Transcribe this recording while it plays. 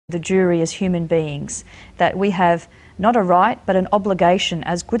the jury as human beings, that we have not a right but an obligation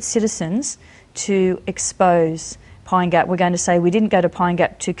as good citizens to expose Pine Gap. We're going to say we didn't go to Pine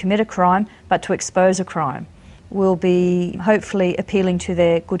Gap to commit a crime but to expose a crime. We'll be hopefully appealing to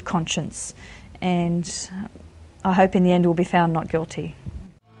their good conscience, and I hope in the end we'll be found not guilty.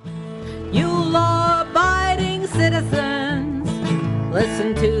 You law-abiding citizens,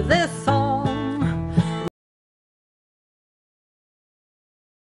 listen to this song.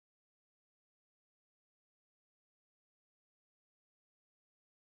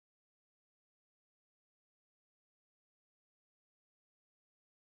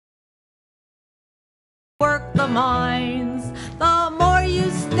 Work the minds, the more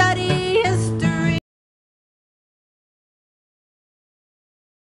you study history.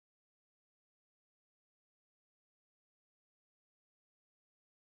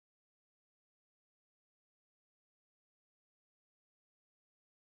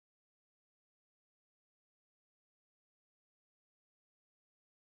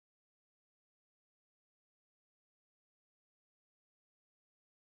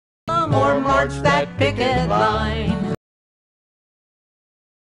 The more march that picket line.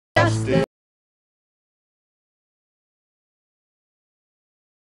 Justice.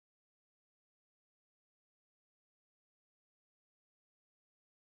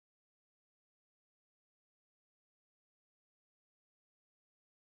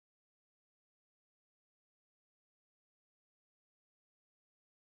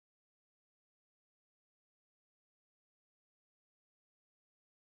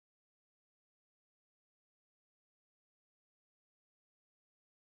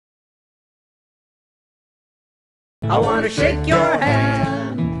 I want to shake your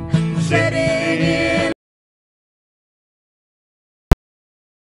hand, sitting in.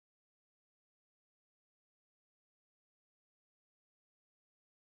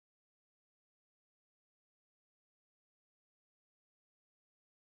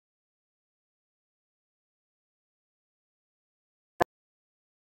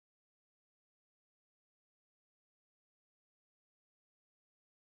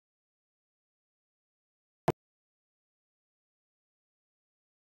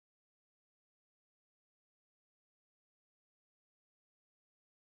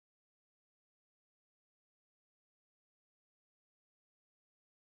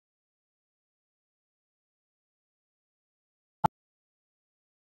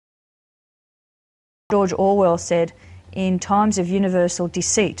 George Orwell said, in times of universal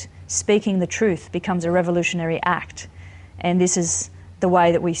deceit, speaking the truth becomes a revolutionary act. And this is the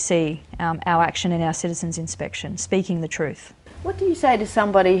way that we see our action in our citizens' inspection, speaking the truth. What do you say to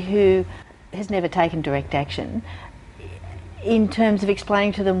somebody who has never taken direct action in terms of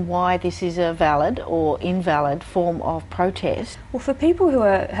explaining to them why this is a valid or invalid form of protest? Well, for people who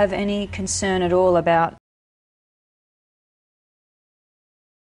have any concern at all about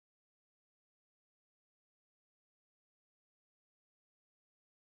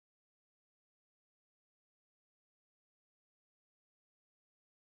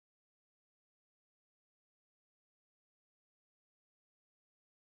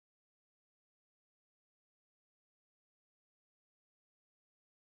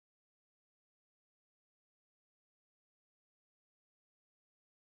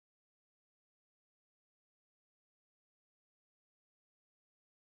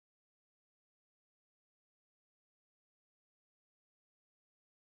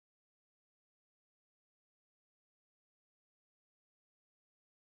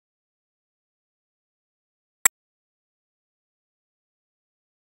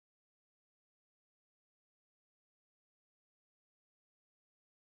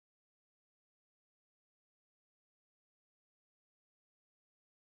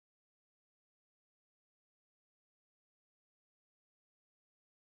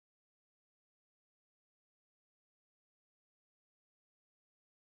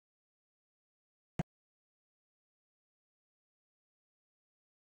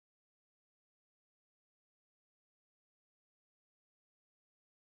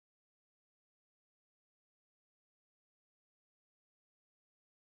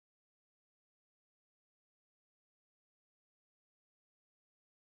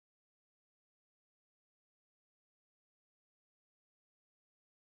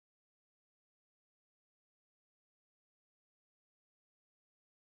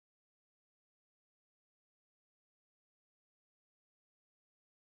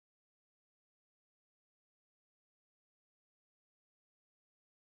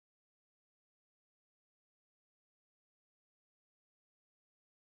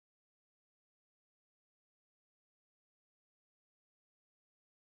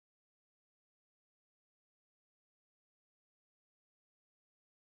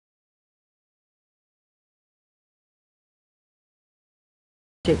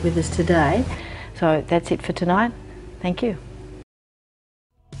with us today. So that's it for tonight. Thank you.